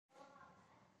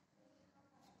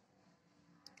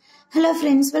Hello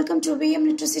friends, welcome to VM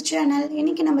Literacy channel.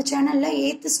 இன்னைக்கு நம்ம சேனல்ல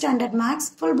 8th standard maths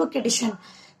full book edition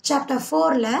chapter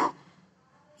 4ல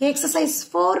exercise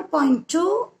 4.2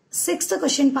 6th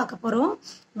question பார்க்க போறோம்.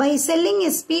 By selling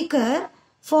a speaker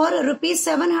for rupees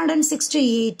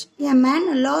 768, a man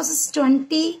loses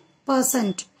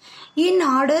 20%. In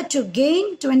order to gain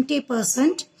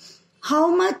 20%, how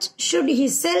much should he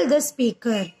sell the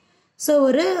speaker? So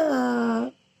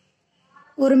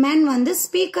ஒரு man வந்து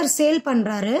speaker sale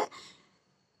பண்றாரு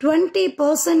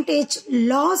 20%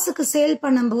 லாஸுக்கு sale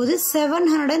பண்ணும்போது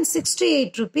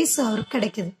 768 rupees அவருக்கு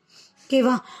கிடைக்குது.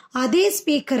 ஓகேவா? அதே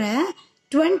ஸ்பீக்கரை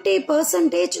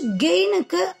 20%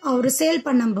 கெயினுக்கு அவர் சேல்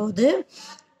பண்ணும்போது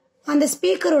அந்த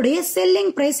ஸ்பீக்கருடைய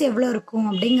செல்லிங் பிரைஸ் எவ்வளவு இருக்கும்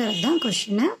அப்படிங்கிறது தான்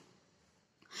கொஸ்டின்.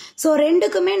 ஸோ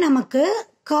ரெண்டுக்குமே நமக்கு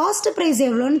காஸ்ட் பிரைஸ்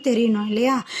எவ்வளோன்னு தெரியணும்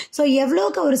இல்லையா? ஸோ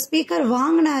எவ்வளோக்கு ஒரு ஸ்பீக்கர்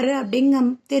வாங்கினாரு அப்படிங்க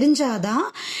தெரிஞ்சாதான்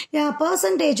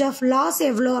பர்சன்டேஜ் ஆஃப் லாஸ்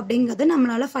எவ்வளோ அப்படிங்கிறது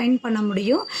நம்மளால ஃபைண்ட் பண்ண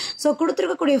முடியும். ஸோ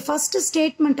கொடுத்துருக்கக்கூடிய ஃபர்ஸ்ட்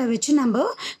ஸ்டேட்மெண்ட்டை வச்சு நம்ம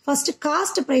ஃபர்ஸ்ட்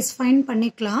காஸ்ட் ப்ரைஸ் ஃபைண்ட்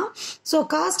பண்ணிக்கலாம். ஸோ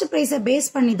காஸ்ட் ப்ரைஸை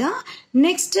பேஸ் பண்ணி தான்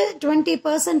நெக்ஸ்ட்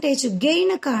 20%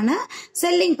 கெயினுக்கான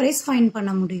செல்லிங் ப்ரைஸ் ஃபைண்ட்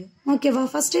பண்ண முடியும். ஓகேவா?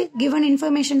 ஃபர்ஸ்ட் கிவன்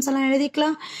இன்ஃபர்மேஷன்ஸ் எல்லாம்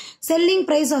எழுதிக்கலாம். Selling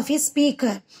price of a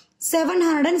speaker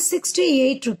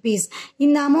 768 rupees.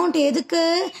 இந்த அமௌண்ட் எதுக்கு?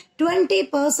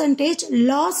 20%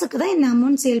 லாஸுக்கு தான் இந்த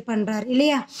அமௌண்ட் சேல் பண்றாரு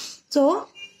இல்லையா? ஸோ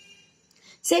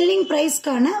செல்லிங்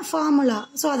பிரைஸ்க்கான ஃபார்முலா,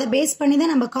 ஸோ அதை பேஸ் பண்ணி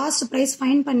தான் நம்ம காஸ்ட் பிரைஸ்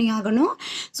ஃபைண்ட் பண்ணி ஆகணும்.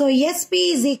 So SP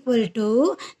is equal to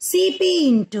CP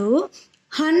into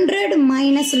 100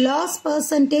 minus loss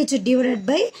percentage divided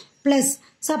by plus.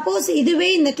 Suppose இதுவே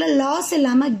இந்த இடத்துல லாஸ்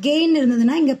இல்லாம கெயின்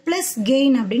இருந்ததுன்னா இங்க பிளஸ்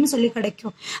கெயின் அப்படின்னு சொல்லி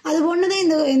கிடைக்கும். அது ஒண்ணுதான்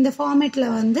இந்த ஃபார்மேட்ல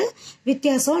வந்து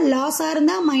வித்தியாசம். லாஸா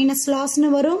இருந்தா மைனஸ்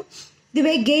லாஸ்னு வரும்,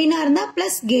 இதுவே கெயினா இருந்தா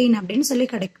பிளஸ் கெயின் அப்படின்னு சொல்லி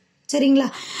கிடைக்கும். சரிங்களா?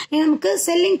 நமக்கு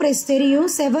செல்லிங் பிரைஸ் தெரியும்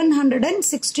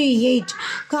 768.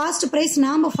 காஸ்ட் பிரைஸ்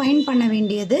நாம ஃபைண்ட் பண்ண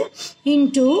வேண்டியது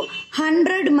இன்டூ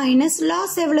 100 மைனஸ்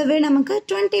லாஸ் எவ்வளவு? நமக்கு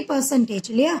 20%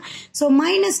 இல்லையா? So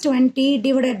minus 20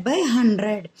 divided by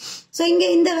 100. So இங்க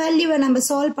இந்த வேல்யூவை நம்ம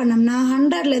சால்வ் பண்ணோம்னா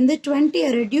 100ல இருந்து 20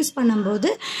 ரெடியூஸ்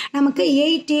பண்ணும்போது நமக்கு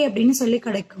 80 அப்படின்னு சொல்லி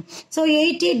கிடைக்கும். So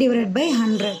 80 divided by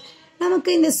 100. நமக்கு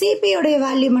இந்த சிபியோடைய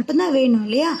வேல்யூ மட்டும்தான் வேணும்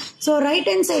இல்லையா? ஸோ ரைட்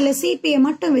ஹேண்ட் சைடில் சிபியை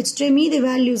மட்டும் வச்சுட்டு மீதி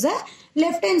வேல்யூஸை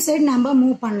லெஃப்ட் ஹேண்ட் சைடு நம்ம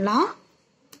மூவ் பண்ணலாம்.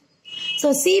 So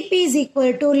CP is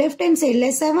equal to left hand சைடில்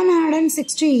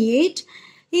 768.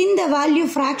 இந்த வேல்யூ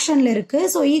ஃப்ராக்ஷன்ல இருக்கு.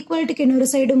 ஸோ ஈக்குவல்ட்டுக்கு இன்னொரு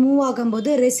சைடு மூவ் ஆகும்போது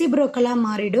ரெசிப்ரோக்கலா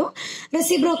மாறிடும்.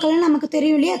 ரெசிப்ரோக்கலா நமக்கு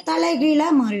தெரியும் இல்லையா? தலைகீழா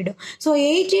மாறிடும். ஸோ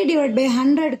 80 டிவைட் பை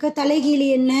 100க்கு தலைகீழி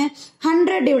என்ன?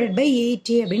 100 டிவைட் பை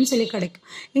 80 அப்படின்னு சொல்லி கிடைக்கும்.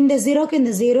 இந்த ஜீரோக்கு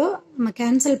இந்த ஜீரோ நம்ம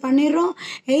கேன்சல் பண்ணிடுறோம்.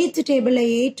 8th டேபிள்ல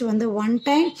 8 வந்து 1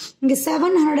 டைம். இங்க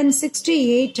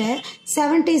 768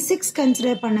 76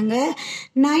 கன்சிடர் பண்ணுங்க.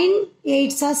 9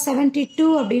 8s are 72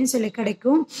 அப்படின்னு சொல்லி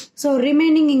கிடைக்கும். ஸோ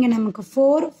ரிமைனிங் இங்க நமக்கு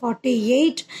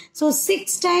 448. ஸோ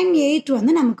 6 டைம் 8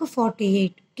 வந்து நமக்கு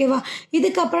 48. ஓகேவா?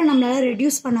 இதுக்கப்புறம் நம்மளால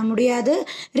ரெடியூஸ் பண்ண முடியாது.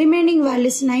 ரிமைனிங்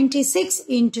வேல்யூஸ் 96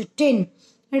 இன்டூ 10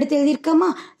 எடுத்து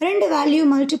எழுதியிருக்கோமா? ரெண்டு வேல்யூ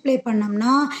மல்டிப்ளை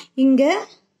பண்ணோம்னா இங்க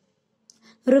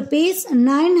ருபீஸ்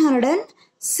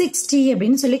 960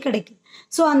 அப்படின்னு சொல்லி கிடைக்கும்.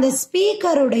 ஸோ அந்த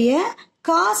ஸ்பீக்கருடைய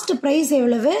காஸ்ட் பிரைஸ்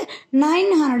எவ்வளவு?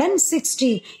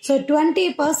 960. ஸோ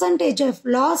 20% ஆஃப்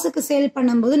லாஸுக்கு சேல்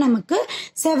பண்ணும்போது நமக்கு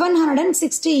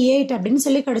 768 அப்படின்னு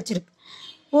சொல்லி கிடைச்சிருக்கு.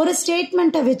 ஒரு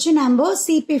ஸ்டேட்மெண்ட்டை வச்சு நம்ம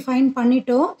சிபி ஃபைன்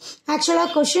பண்ணிட்டோம். ஆக்சுவலா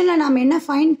கொஸ்டின்ல நம்ம என்ன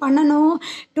ஃபைன் பண்ணணும்?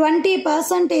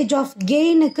 20% ஆஃப்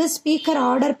கெயினுக்கு ஸ்பீக்கர்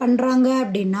ஆர்டர் பண்றாங்க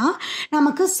அப்படின்னா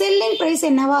நமக்கு செல்லிங் பிரைஸ்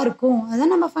என்னவா இருக்கும்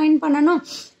அதான் நம்ம ஃபைன் பண்ணணும்.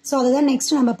 ஸோ அதுதான்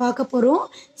நெக்ஸ்ட் நம்ம பார்க்க போறோம்.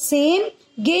 சேம்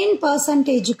கெயின்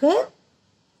பர்சன்டேஜுக்கு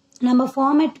நம்ம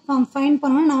ஃபார்மேட் ஃபைன்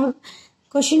பண்ணணும். நான்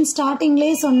கொஸ்டின்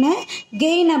ஸ்டார்டிங்லேயே சொன்னேன்,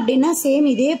 கெயின் அப்படின்னா சேம்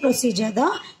இதே ப்ரொசீஜர்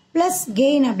தான், பிளஸ்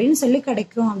கெயின் அப்படின்னு சொல்லி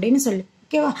கிடைக்கும் அப்படின்னு சொல்லி.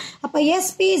 ஓகேவா? அப்ப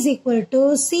SP is equal to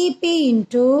CP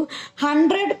into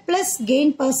 100 plus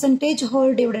gain percentage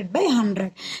whole divided by 100.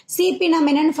 CP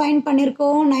நம்ம என்னன்னு ஃபைன்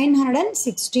பண்ணிருக்கோம்?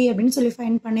 960 அப்படின்னு சொல்லி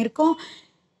ஃபைன் பண்ணிருக்கோம்.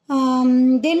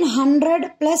 தென் 100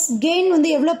 பிளஸ் கெயின் வந்து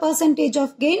எவ்வளவு percentage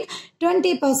of gain?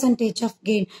 20% of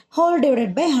gain whole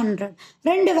divided by 100.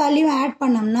 ரெண்டு வேல்யூ ஆட்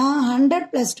பண்ணோம்னா 100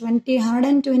 பிளஸ் 20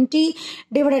 120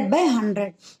 டிவைடட் பை 100.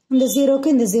 இந்த ஜீரோக்கு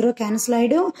இந்த ஜீரோ கேன்சல்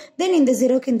ஆயிடும். தென் இந்த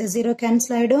ஜீரோக்கு இந்த ஜீரோ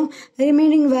கேன்சல் ஆயிடும்.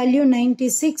 ரிமைனிங் வேல்யூ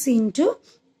 96 இன்டூ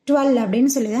 12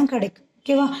 அப்படின்னு சொல்லி தான் கிடைக்கும்.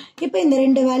 ஓகேவா? இப்போ இந்த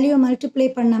ரெண்டு வேல்யூ மல்டிப்ளை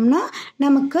பண்ணோம்னா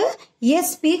நமக்கு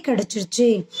எஸ்பி கிடைச்சிருச்சு.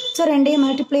 ஸோ ரெண்டையும்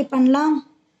மல்டிப்ளை பண்ணலாம்.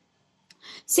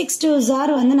 6 2s are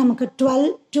வந்து நமக்கு 12,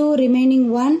 2 remaining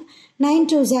 1, 9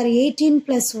 2s are 18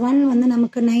 plus 1 வந்து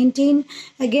நமக்கு 19.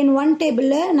 again 1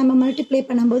 டேபிள்ல நம்ம மல்டிப்ளை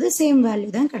பண்ணும்போது சேம் வேல்யூ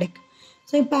தான் கிடைக்கும்.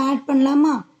 ஸோ இப்போ ஆட்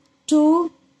பண்ணலாமா? 2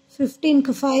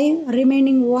 15க்கு 5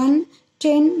 remaining 1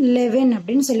 1011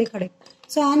 அப்படின்னு சொல்லி கிடைக்கும்.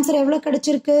 ஸோ ஆன்சர் எவ்வளோ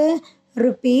கிடைச்சிருக்கு?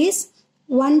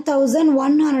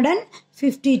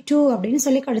 ₹1152 அப்படின்னு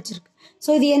சொல்லி கிடைச்சிருக்கு. ஸோ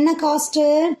இது என்ன காஸ்ட்டு?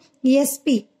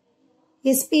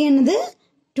 எஸ்பி என்னது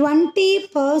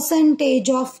 20%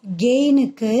 ஆஃப்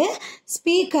கெயினுக்கு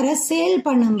ஸ்பீக்கரை சேல்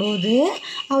பண்ணும்போது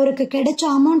அவருக்கு கிடைச்ச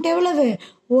அமௌண்ட் எவ்வளவு?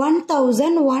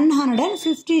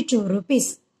 ₹1152.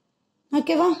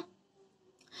 ஓகேவா?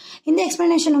 இந்த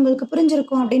எக்ஸ்பிளனேஷன் உங்களுக்கு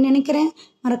புரிஞ்சிருக்கும் அப்படின்னு நினைக்கிறேன்.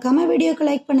 மறக்காம வீடியோக்கு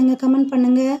லைக் பண்ணுங்க, கமெண்ட்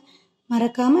பண்ணுங்க.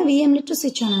 மறக்காம VM Literacy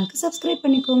சேனலுக்கு சப்ஸ்கிரைப்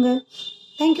பண்ணிக்கோங்க.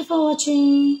 தேங்க்யூ ஃபார்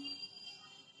வாட்சிங்.